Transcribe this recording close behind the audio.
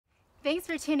Thanks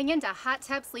for tuning in to Hot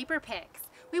Tub Sleeper Picks.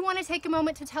 We want to take a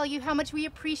moment to tell you how much we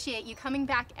appreciate you coming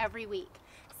back every week.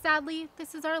 Sadly,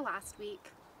 this is our last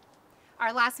week.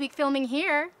 Our last week filming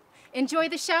here. Enjoy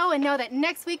the show and know that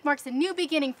next week marks a new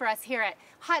beginning for us here at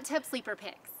Hot Tub Sleeper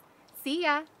Picks. See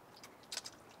ya!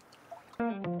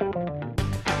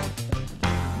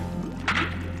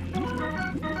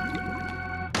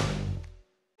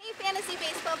 Hey Fantasy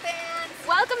Baseball fans!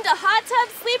 Welcome to Hot Tub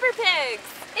Sleeper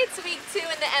Picks! It's week 2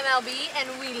 in the MLB and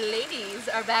we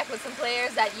ladies are back with some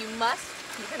players that you must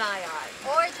keep an eye on.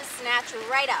 Or just snatch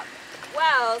right up.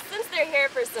 Well, since they're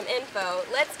here for some info,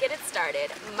 let's get it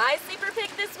started. My sleeper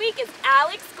pick this week is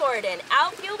Alex Gordon,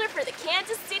 outfielder for the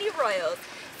Kansas City Royals.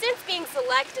 Since being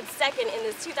selected second in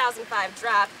this 2005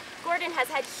 draft, Gordon has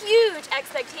had huge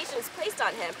expectations placed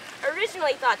on him.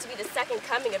 Originally thought to be the second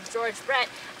coming of George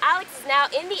Brett, Alex is now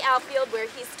in the outfield where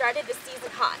he started the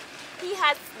season hot. He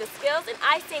has the skills, and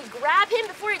I say grab him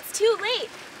before it's too late.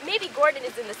 Maybe Gordon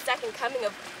is in the second coming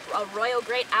of a Royal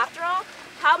great after all.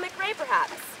 Hal McRae,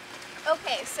 perhaps.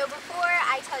 Okay, so before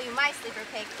I tell you my sleeper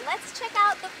pick, let's check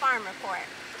out the farm report.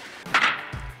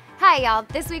 Hi y'all,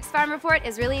 this week's farm report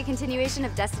is really a continuation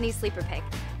of Destiny's sleeper pick.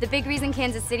 The big reason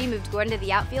Kansas City moved Gordon to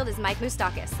the outfield is Mike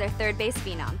Moustakas, their third base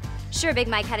phenom. Sure, Big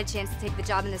Mike had a chance to take the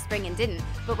job in the spring and didn't,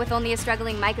 but with only a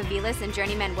struggling Mike Aviles and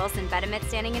journeyman Wilson Bettermit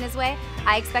standing in his way,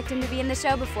 I expect him to be in the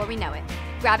show before we know it.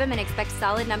 Grab him and expect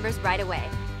solid numbers right away.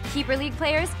 Keeper League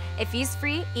players, if he's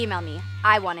free, email me.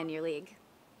 I want in your league.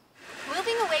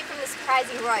 Moving away from the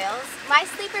surprising Royals, my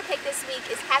sleeper pick this week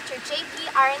is catcher JP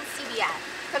Arencibia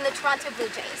from the Toronto Blue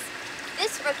Jays.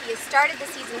 This rookie has started the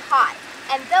season hot,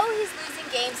 and though he's losing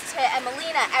games to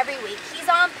Emelina every week, he's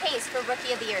on pace for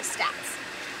Rookie of the Year stats.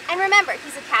 And remember,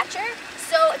 he's a catcher,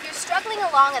 so if you're struggling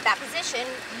along at that position,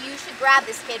 you should grab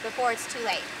this kid before it's too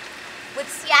late. With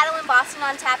Seattle and Boston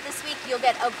on tap this week, you'll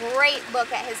get a great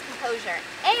look at his composure.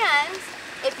 And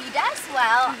if he does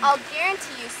well, I'll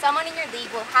guarantee you someone in your league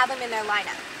will have him in their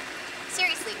lineup.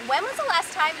 Seriously, when was the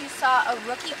last time you saw a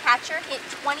rookie catcher hit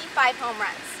 25 home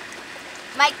runs?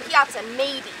 Mike Piazza,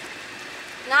 maybe.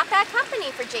 Not bad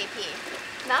company for JP.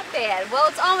 Not bad. Well,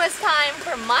 it's almost time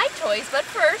for my choice, but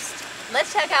first,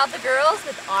 let's check out the girls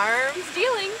with arms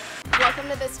dealing. Welcome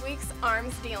to this week's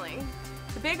Arms Dealing.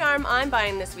 The big arm I'm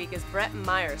buying this week is Brett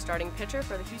Myers, starting pitcher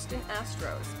for the Houston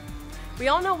Astros. We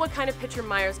all know what kind of pitcher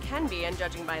Myers can be, and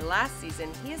judging by last season,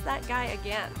 he is that guy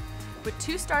again. With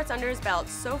 2 starts under his belt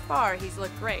so far, he's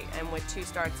looked great, and with 2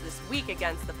 starts this week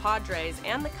against the Padres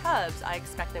and the Cubs, I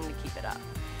expect them to keep it up.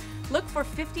 Look for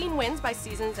 15 wins by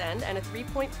season's end and a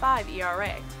 3.5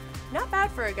 ERA. Not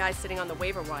bad for a guy sitting on the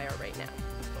waiver wire right now.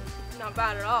 Not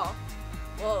bad at all.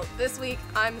 Well, this week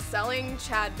I'm selling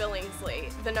Chad Billingsley,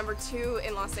 the number 2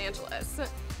 in Los Angeles.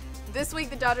 This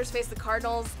week the Dodgers face the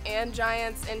Cardinals and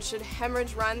Giants and should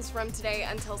hemorrhage runs from today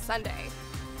until Sunday.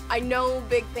 I know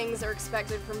big things are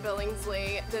expected from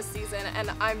Billingsley this season,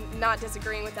 and I'm not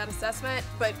disagreeing with that assessment,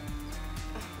 but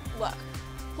look,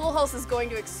 Pujols is going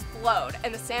to explode,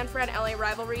 and the San Fran-LA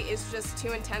rivalry is just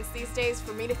too intense these days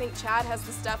for me to think Chad has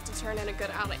the stuff to turn in a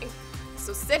good outing.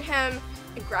 So sit him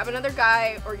and grab another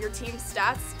guy, or your team's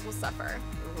stats will suffer.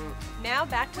 Now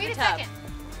back to Wait the a tub. second.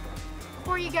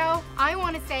 Before you go, I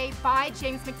want to say bye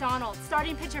James McDonald,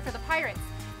 starting pitcher for the Pirates.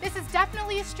 This is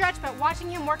definitely a stretch, but watching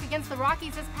him work against the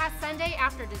Rockies this past Sunday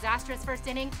after a disastrous first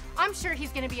inning, I'm sure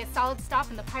he's going to be a solid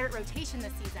stop in the Pirate rotation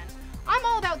this season. I'm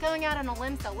all about going out on a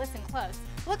limb, so listen close.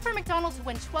 Look for McDonald to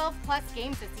win 12-plus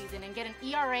games this season and get an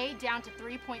ERA down to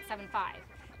 3.75.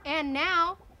 And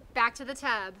now, back to the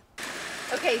tub.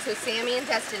 Okay, so Sammy and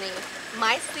Destiny,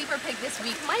 my sleeper pick this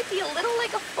week might be a little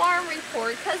like a farm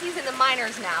report because he's in the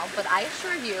minors now, but I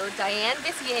assure you, Diane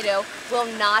Viciedo will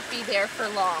not be there for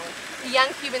long. The young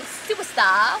Cuban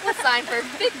superstar was signed for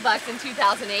big bucks in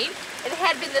 2008 and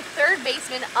had been the third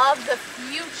baseman of the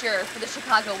future for the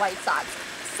Chicago White Sox.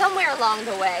 Somewhere along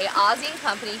the way, Ozzie and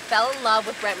company fell in love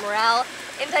with Brent Morel,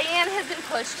 and Diane has been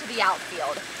pushed to the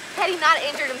outfield. Had he not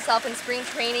injured himself in spring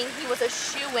training, he was a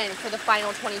shoo-in for the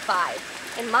final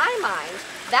 25. In my mind,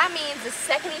 that means the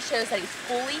second he shows that he's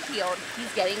fully healed,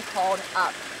 he's getting called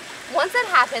up. Once that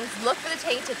happens, look for the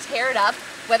tank to tear it up,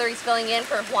 whether he's filling in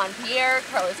for Juan Pierre,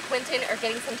 Carlos Quinton, or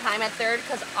getting some time at third,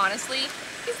 because honestly,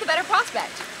 he's the better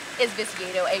prospect. Is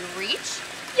Viciedo a reach?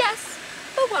 Yes,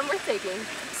 but one worth taking.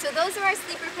 So those are our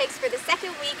sleeper picks for the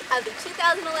second week of the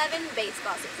 2011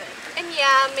 baseball season. And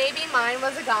yeah, maybe mine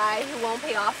was a guy who won't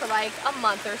pay off for like a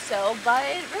month or so, but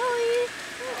really,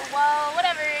 Well,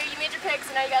 whatever, you made your picks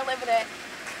and now you gotta live with it.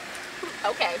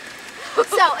 okay.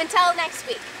 So until next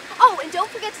week. Oh, and don't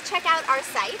forget to check out our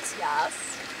site. Yes.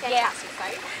 Fantastic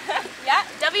site. Yeah,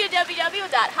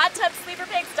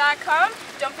 www.hottubsleeperpigs.com.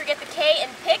 Don't forget the K in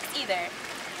pigs either.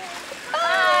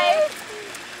 Bye!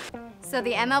 So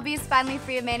the MLB is finally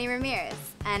free of Manny Ramirez.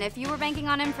 And if you were banking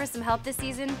on him for some help this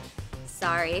season,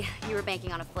 sorry, you were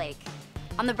banking on a flake.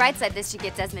 On the bright side, this should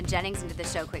get Desmond Jennings into the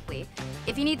show quickly.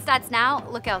 If you need stats now,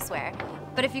 look elsewhere.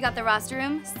 But if you got the roster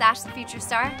room, stash the future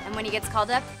star, and when he gets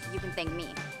called up, you can thank me.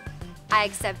 I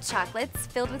accept chocolates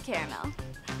filled with caramel.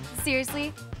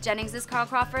 Seriously, Jennings is Carl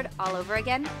Crawford all over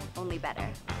again, only better.